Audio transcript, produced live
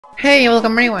Hey,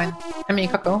 welcome everyone. I'm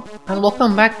Coco, and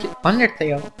welcome back to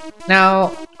Undertale.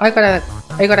 Now, I gotta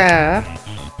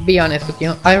be honest with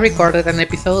you. I recorded an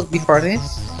episode before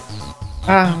this,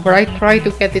 where I tried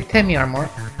to get the Temi armor.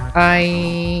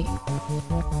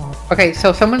 Okay,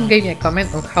 so someone gave me a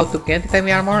comment on how to get the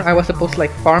Temi armor. I was supposed to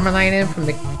like farm an item from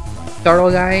the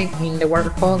turtle guy in the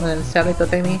waterfall and then sell it to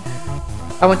Temi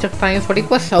a bunch of times, but it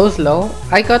was so slow.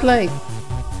 I got like,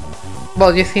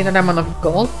 well, you see that amount of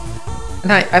gold.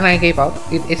 And I gave up.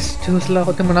 It's too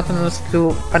slow, too monotonous,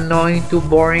 too annoying, too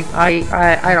boring. I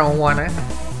don't wanna.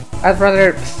 I'd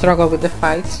rather struggle with the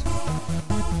fights.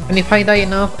 And if I die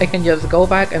enough, I can just go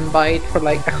back and buy it for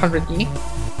like 100 G.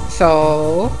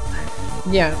 So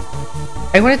yeah,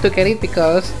 I wanted to get it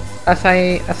because, as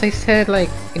I said like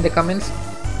in the comments,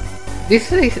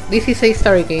 this is a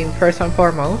story game first and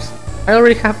foremost. I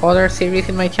already have other series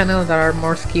in my channel that are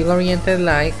more skill oriented,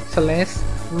 like Celeste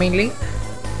mainly.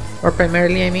 Or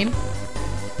primarily, I mean.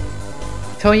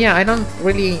 So yeah, I don't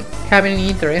really have any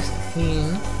interest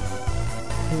in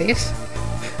this.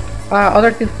 Other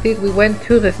things we did, we went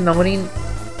to the snowing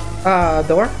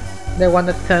door, the one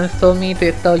that Sans told me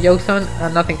to tell Joseon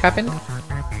and nothing happened.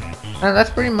 And that's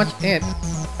pretty much it.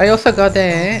 I also got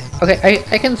the... Okay,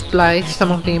 I can splice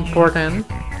some of the important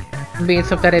bits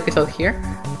of that episode here.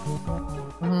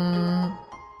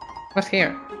 What's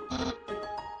here?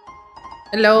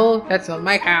 Hello, that's not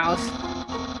my house.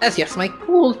 That's just my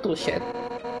cool tool shed.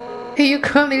 You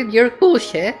call it your cool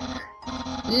shed?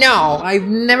 No, I've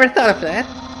never thought of that.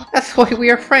 That's why we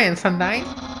are friends, and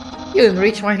you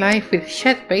enrich my life with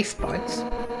shed-based points.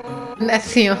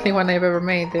 That's the only one I've ever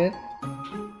made, dude.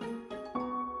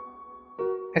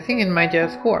 I think it might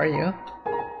just... Who are you?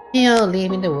 We all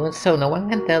live in the woods, so no one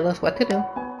can tell us what to do.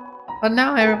 But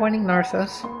now everyone ignores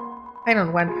us. I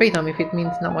don't want freedom if it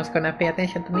means no one's gonna pay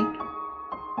attention to me.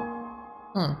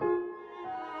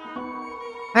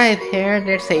 I've heard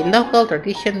there's a local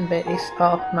tradition based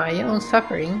off my own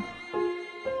suffering.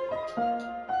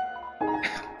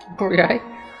 Right?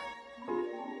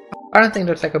 I don't think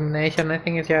there's a combination, I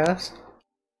think it's just...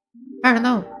 I don't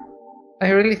know. I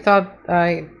really thought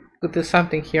I could do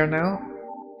something here now.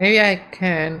 Maybe I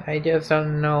can, I just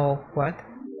don't know what.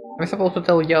 I'm supposed to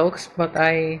tell jokes, but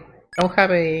I don't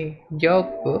have a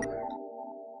joke book.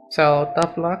 So,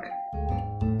 tough luck.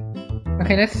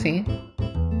 Okay, let's see.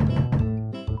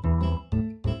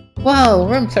 Wow,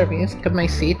 room service. Got my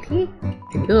city?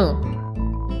 I do.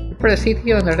 You put a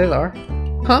city under the door.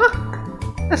 Huh?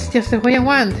 That's just the way I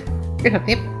want. Here's a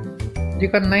tip. You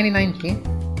got 99 G.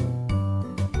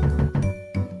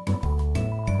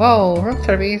 Wow, room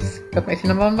service. Got my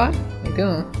cinnamon bun? I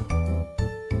do.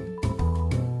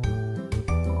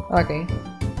 Okay.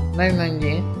 99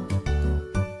 G.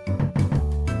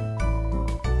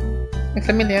 It's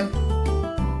a million.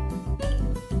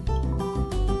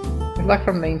 It's locked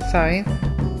from the inside.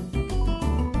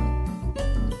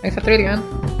 It's a trillion.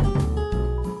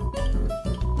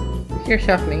 You're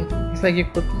shuffling. It's like you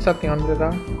put something on the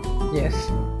door.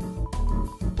 Yes.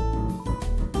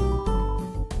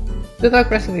 The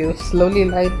dog residue slowly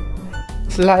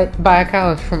slide back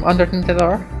out from underneath the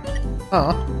door.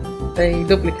 Oh, they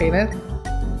duplicated.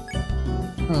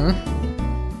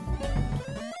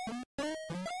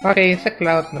 Okay, it's a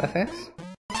cloud glasses.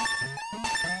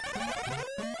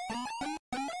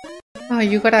 Oh,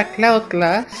 you got a cloud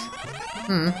glass?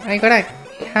 I gotta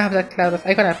have that cloud glass.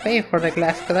 I gotta pay for the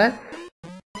glass for that.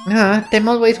 Them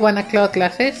always wanna cloud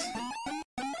glasses?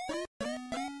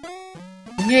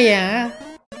 Yeah.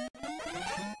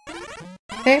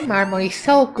 Them armor is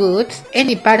so good,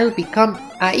 any battle become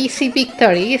a easy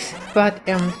victories, but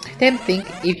them think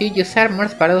if you use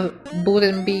armors, battle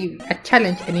wouldn't be a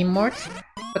challenge anymore.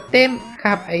 But them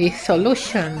have a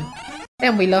solution.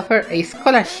 Them will offer a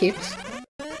scholarships.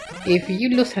 If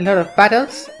you lose a lot of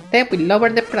battles, they will lower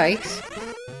the price.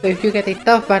 So if you get a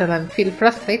tough battle and feel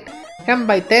frustrated, can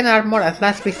buy 10 armor as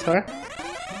last resort.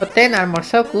 But 10 armor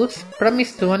so good,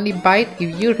 promise to only buy it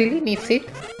if you really need it.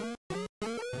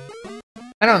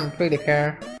 I don't really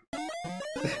care.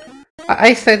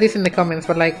 I said this in the comments,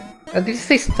 but like,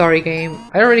 this is a story game.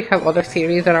 I already have other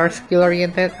series that are skill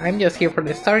oriented. I'm just here for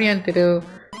the story and to do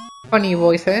funny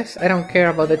voices. I don't care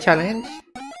about the challenge.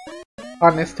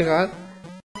 Honest to God.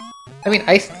 I mean,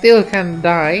 I still can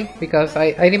die because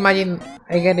I'd imagine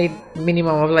I get a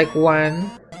minimum of like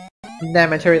 1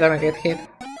 damage every time I get hit.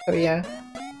 So yeah.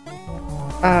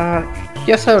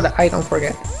 Just so that I don't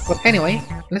forget. But anyway,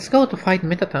 let's go to fight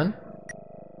Metaton.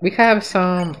 We have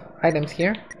some items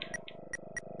here.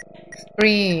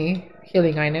 3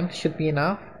 healing items should be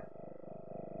enough.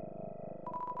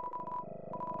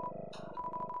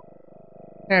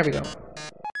 There we go.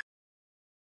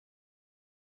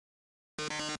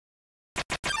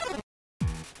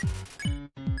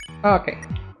 Okay.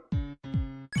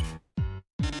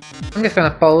 I'm just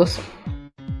gonna pause.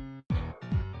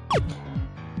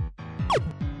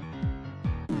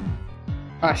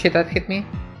 Ah shit, that hit me.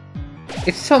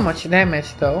 It's so much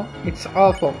damage though. It's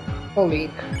awful. Holy.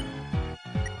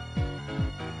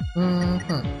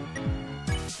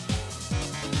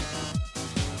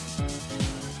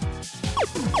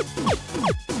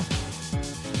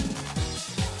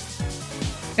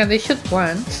 Yeah, they shoot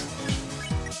once.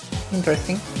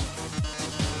 Interesting.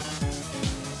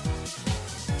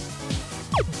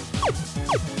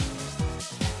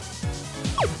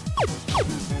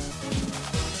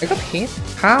 I got hit?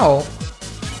 How?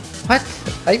 What?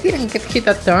 I didn't get hit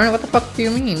that turn? What the fuck do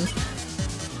you mean?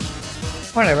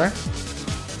 Whatever.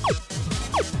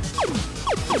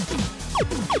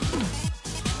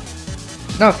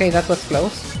 Okay, that was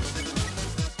close.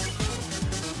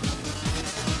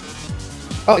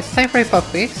 Oh, it's time for a pop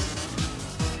quiz.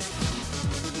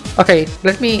 Okay,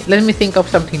 let me think of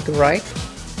something to write.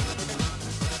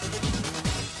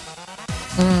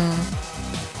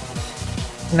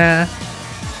 Nah.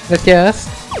 Let's just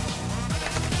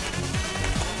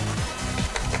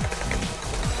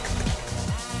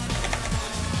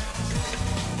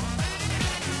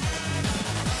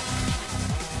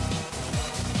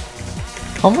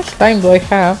how much time do I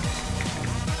have?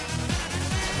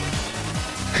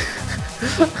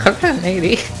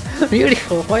 180.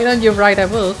 Beautiful. Why don't you write a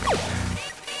book?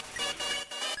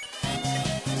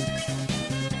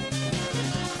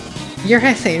 Your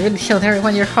essay really showed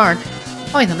everyone your heart.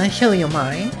 Why don't I show you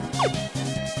mine?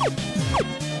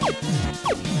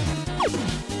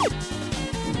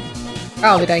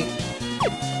 Oh, did I?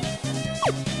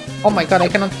 Oh my god, I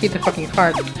cannot hit the fucking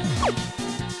heart.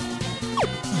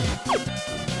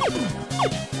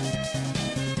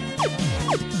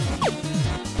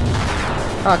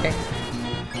 Okay.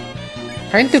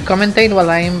 Trying to commentate while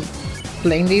I'm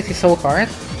playing this is so hard.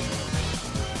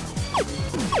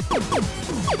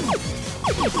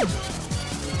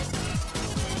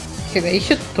 Okay, they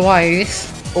shoot twice.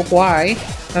 Oh, why?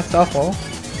 That's awful.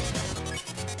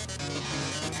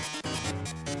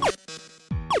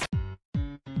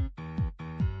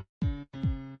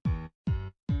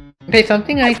 Okay,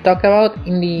 something I talked about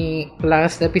in the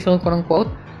last episode, quote unquote.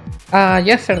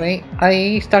 Yesterday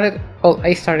I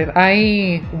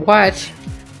watched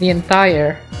the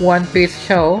entire One Piece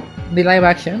show, the live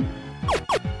action.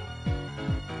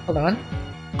 Hold on.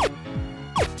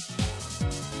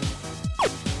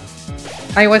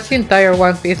 I watched the entire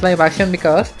One Piece live action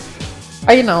because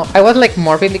I was like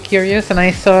morbidly curious and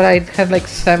I thought it had like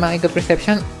semi-good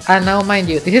reception. And now mind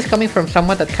you, this is coming from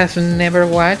someone that has never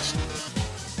watched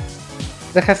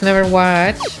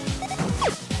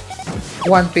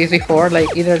One Piece before,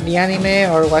 like either the anime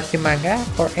or watched the manga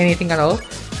or anything at all.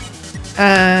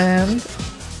 And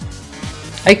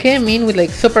I came in with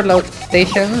like super low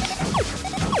expectations.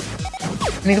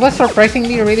 And it was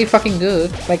surprisingly really fucking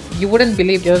good. Like, you wouldn't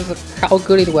believe just how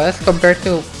good it was compared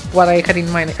to what I had in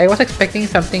mind. I was expecting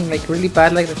something like really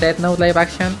bad like the Death Note live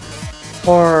action.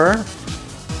 Or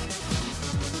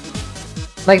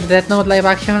like the Death Note live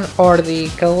action or the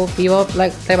Cowboy Bebop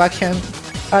like live action.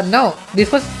 No,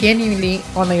 this was genuinely,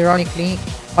 unironically,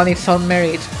 on its own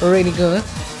merits, really good.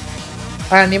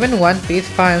 And even One Piece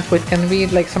fans, which can be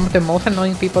like some of the most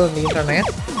annoying people on the internet,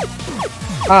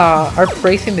 are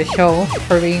praising the show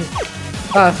for being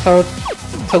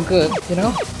so good, you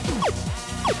know?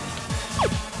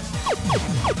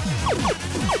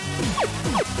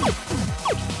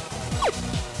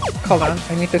 Hold on,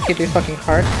 I need to hit this fucking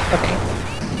hard. Okay.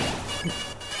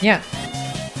 Yeah.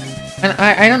 And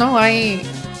I don't know, I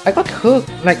got hooked.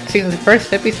 Like, since the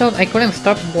first episode, I couldn't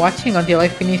stop watching until I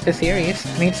finished the series.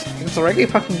 And it's already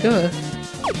fucking good.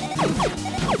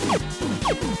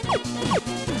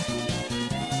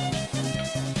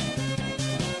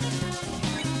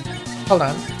 Hold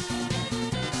on.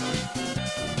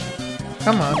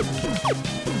 Come on.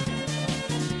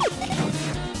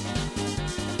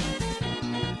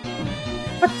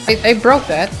 What? I broke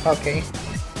that? Okay.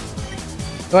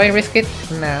 Do I risk it?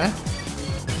 Nah.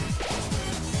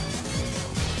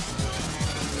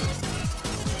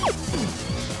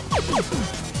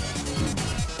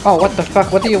 Oh, what the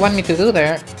fuck? What do you want me to do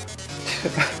there?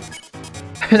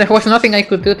 There was nothing I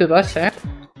could do to dodge that.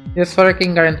 Just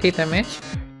fucking guaranteed damage.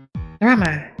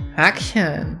 Drama.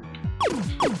 Action.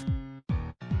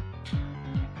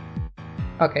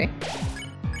 Okay.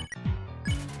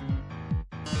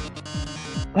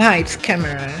 Lights,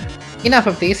 camera. Enough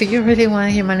of this. Do you really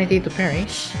want humanity to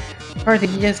perish? Or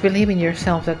did you just believe in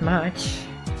yourself that much?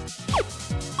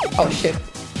 Oh shit.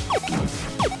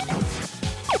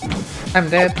 I'm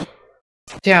dead.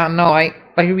 Yeah, no, I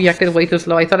reacted way too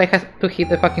slow. I thought I had to hit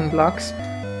the fucking blocks.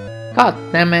 God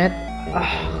damn it.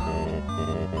 Ugh.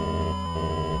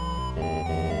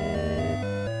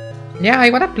 Yeah, I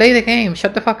wanna play the game.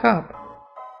 Shut the fuck up.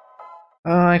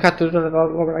 I had to do it all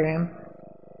over again.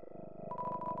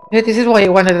 Yeah, this is why I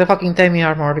wanted the fucking timing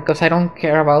armor, because I don't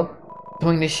care about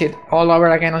doing this shit all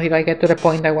over again until I get to the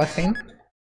point I was in.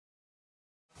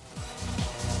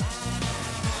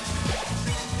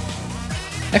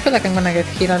 I feel like I'm gonna get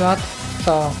hit a lot,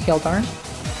 so heal turn.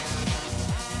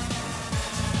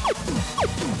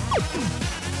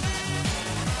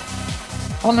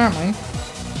 Oh, never mind.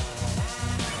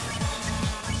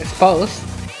 Exposed.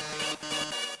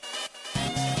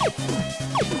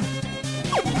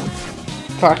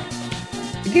 Fuck.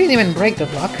 It didn't even break the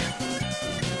block.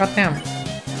 God damn.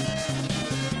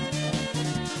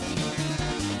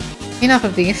 Enough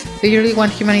of this. Do you really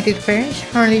want humanity to perish?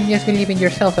 Or do you just believe in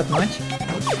yourself that much?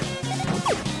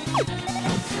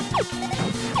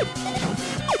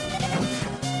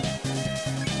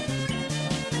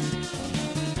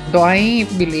 Do I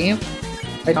believe?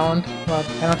 I don't, but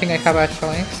I don't think I have a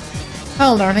choice.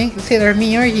 Well, darling, it's either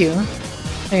me or you.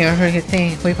 I really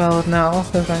think we both know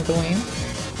who's going to win.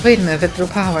 Witness the true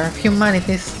power of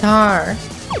humanity's star.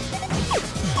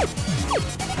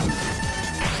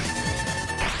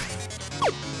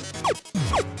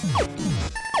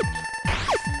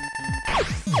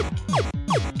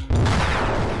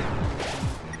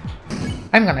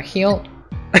 I'm gonna heal.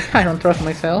 I don't trust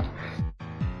myself.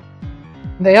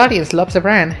 The audience loves the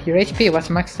brand. Your HP was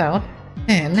maxed out.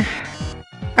 And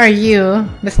are you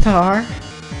the star?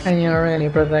 Can you really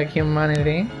protect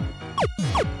humanity?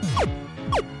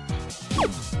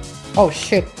 Oh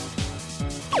shit.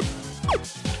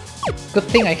 Good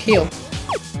thing I healed.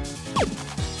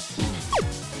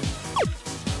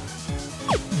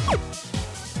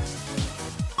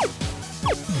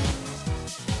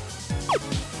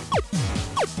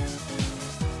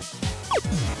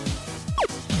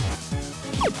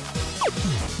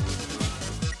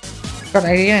 But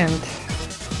I didn't.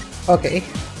 Okay.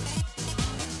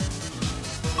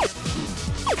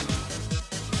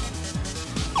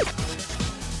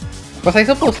 Was I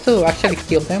supposed to actually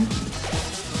kill them?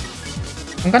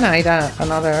 I'm gonna need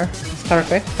another star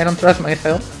effect. I don't trust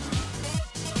myself.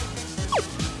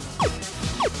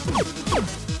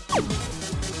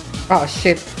 Oh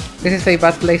shit. This is a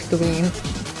bad place to be in.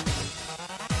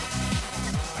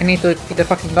 I need to eat the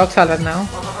fucking dog salad now.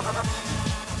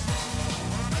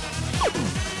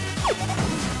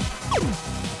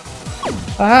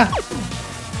 Ah!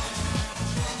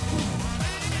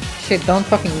 Shit, don't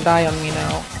fucking die on me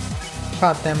now.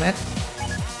 God damn it.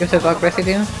 Use the dog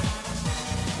residue.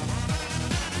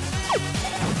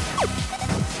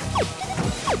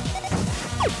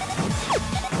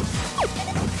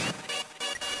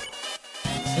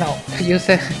 No, use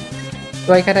it.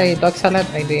 Do I get a dog salad?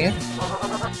 I did.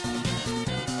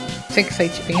 6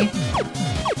 HP.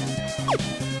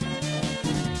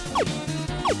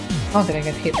 How did I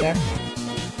get hit there?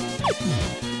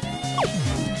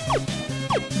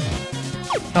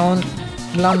 Don't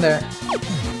blunder.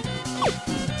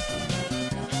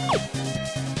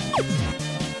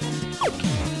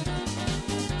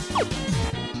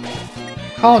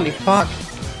 Holy fuck.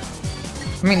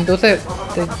 I mean, do the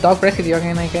dog residue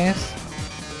again, I guess.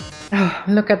 Oh,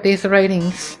 look at these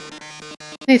ratings.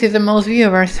 This is the most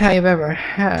viewers I've ever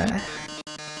had.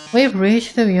 We've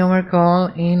reached the viewer goal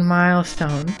in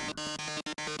milestone.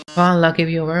 One lucky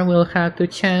viewer will have the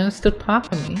chance to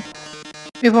top me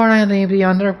before I leave the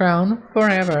underground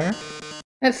forever.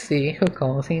 Let's see who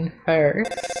goes in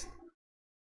first.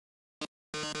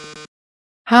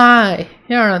 Hi,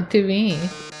 you're on TV.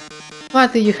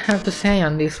 What do you have to say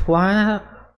on this one?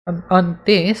 On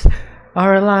this,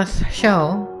 our last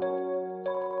show?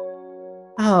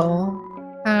 Oh,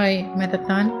 hi,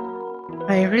 Metaton.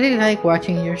 I really like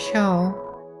watching your show.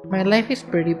 My life is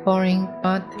pretty boring,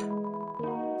 but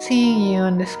seeing you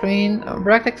on the screen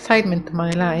brought excitement to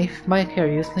my life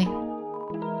vicariously.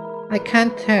 I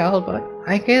can't tell, but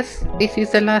I guess this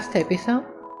is the last episode.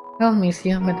 I'll miss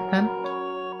you, Metaton.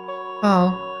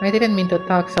 Oh, I didn't mean to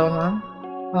talk so long.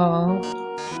 Oh.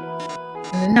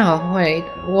 No, wait.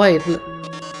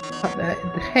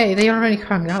 Hey, they already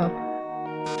hung up.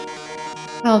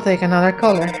 I'll take another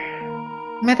caller.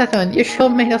 Metaton, your show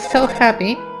made us so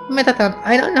happy. Metaton,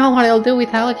 I don't know what I'll do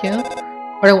without you.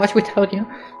 Or watch without you.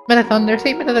 Metaton, there's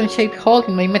a Metaton-shaped hole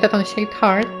in my Metaton-shaped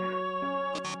heart.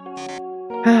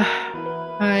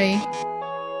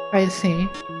 I see.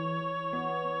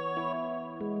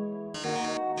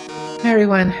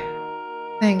 Everyone,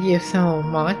 thank you so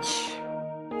much.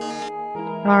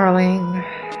 Darling.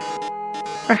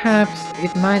 Perhaps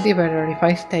it might be better if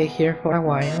I stay here for a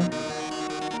while.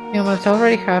 Humans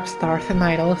already have stars and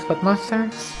idols, but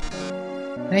monsters?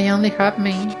 They only have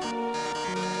me.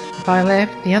 If I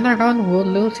left, the underground would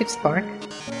lose its spark.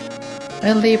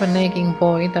 I leave a nagging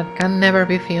void that can never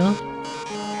be filled.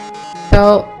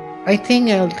 So, I think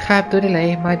I'll have to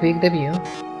delay my big debut.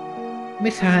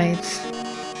 Besides,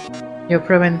 you've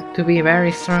proven to be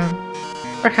very strong.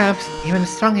 Perhaps even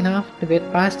strong enough to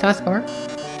get past Asgore.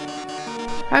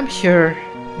 I'm sure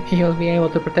you'll be able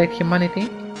to protect humanity.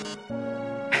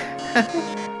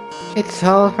 It's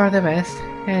all for the best,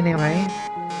 anyway.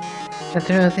 The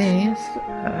truth is,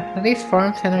 this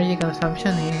form's energy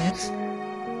consumption is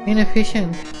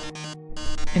inefficient.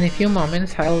 In a few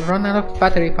moments I'll run out of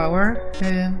battery power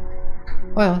and,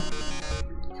 well,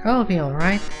 I'll be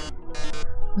alright.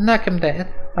 Knock him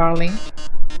dead, darling.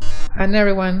 And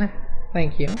everyone,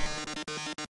 thank you.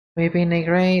 We've been a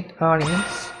great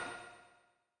audience.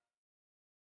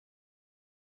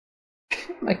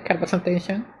 My cat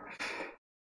presentation.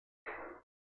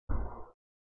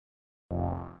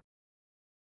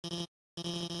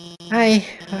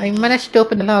 I managed to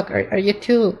open the lock. Are you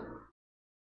too?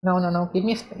 No, give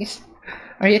me space.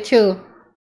 Are you too?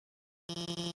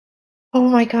 Oh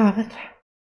my god.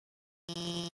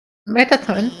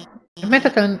 Metaton,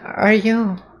 are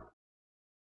you?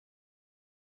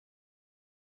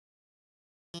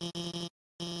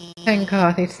 Thank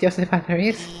god, it's just the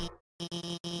batteries.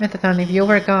 Metaton, if you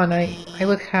were gone, I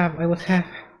would have.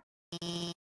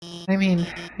 I mean,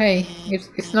 hey,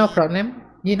 it's no problem,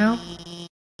 you know?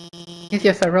 It's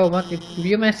just a robot. If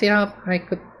you mess it up, I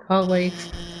could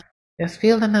always just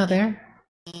build another.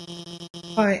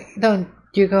 Why don't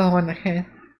you go on ahead?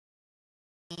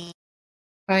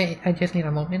 I just need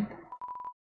a moment.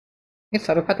 It's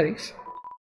out of batteries.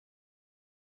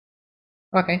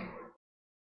 Okay.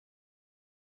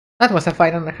 That was a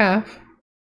fight and a half.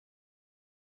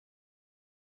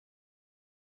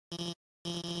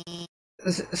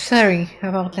 Sorry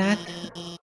about that.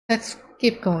 Let's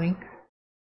keep going.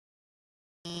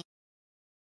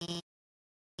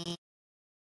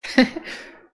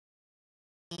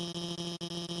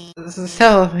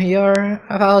 So, you're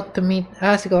about to meet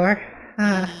Asgore.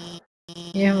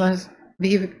 You must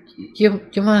be...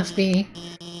 You must be...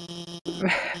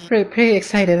 pretty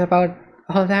excited about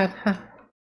all that, huh?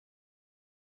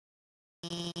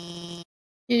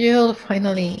 You'll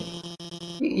finally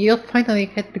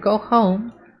get to go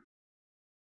home.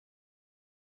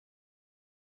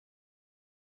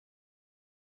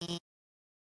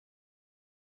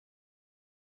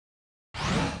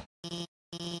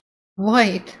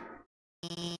 Wait.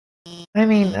 I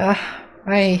mean, I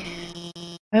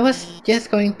was just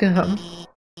going to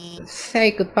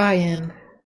say goodbye and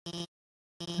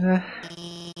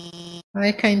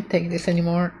I can't take this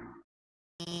anymore.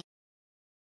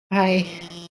 I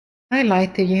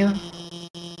lied to you.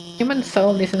 Human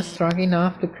soul isn't strong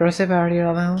enough to cross a barrier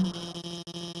alone.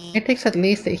 It takes at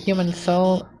least a human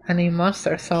soul and a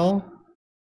monster soul.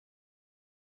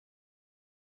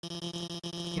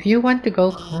 If you want to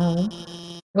go home,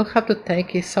 you'll have to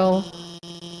take his soul.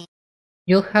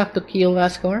 You'll have to kill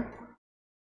Asgore.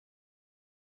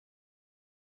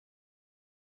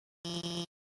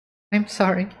 I'm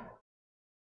sorry.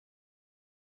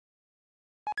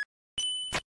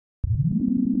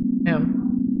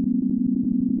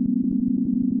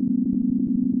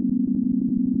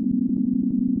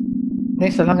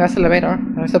 There's a long ass elevator.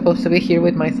 I'm supposed to be here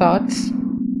with my thoughts,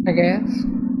 I guess.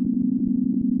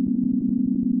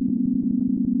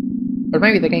 Or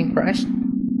maybe the game crashed.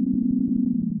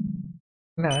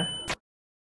 Nah.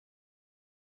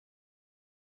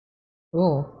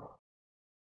 Ooh.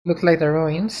 Looks like the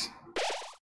ruins.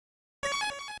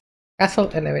 Castle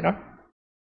elevator.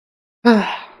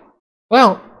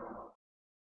 Well,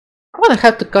 I'm gonna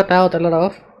have to cut out a lot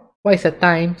of wasted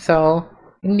time, so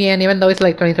in the end, even though it's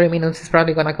like 23 minutes, it's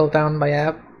probably gonna go down by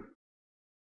a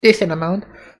decent amount.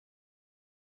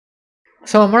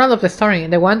 So, moral of the story,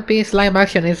 the One Piece live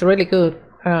action is really good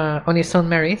on its own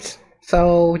merits,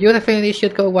 so you definitely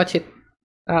should go watch it.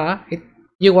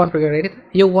 You won't regret it.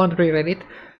 You won't regret it.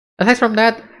 Aside from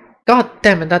that, god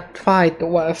damn it, that fight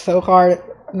was so hard,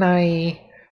 and I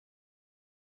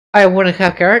wouldn't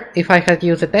have cared if I had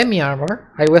used the Demi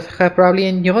armor. I would have probably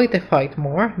enjoyed the fight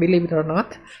more, believe it or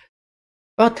not.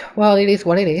 But, well, it is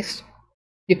what it is.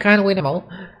 You can't win them all.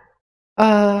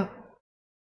 I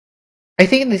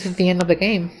think this is the end of the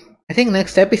game. I think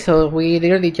next episode we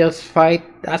literally just fight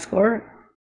Asgore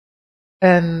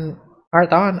and are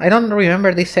done. I don't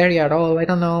remember this area at all. I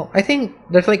don't know. I think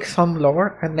there's like some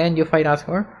lore and then you fight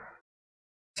Asgore.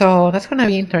 So that's gonna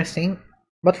be interesting.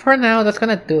 But for now, that's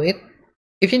gonna do it.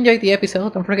 If you enjoyed the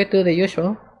episode, don't forget to do the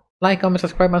usual. Like, comment,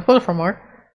 subscribe, and follow for more.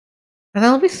 And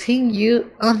I'll be seeing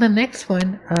you on the next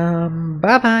one.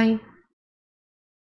 Bye bye.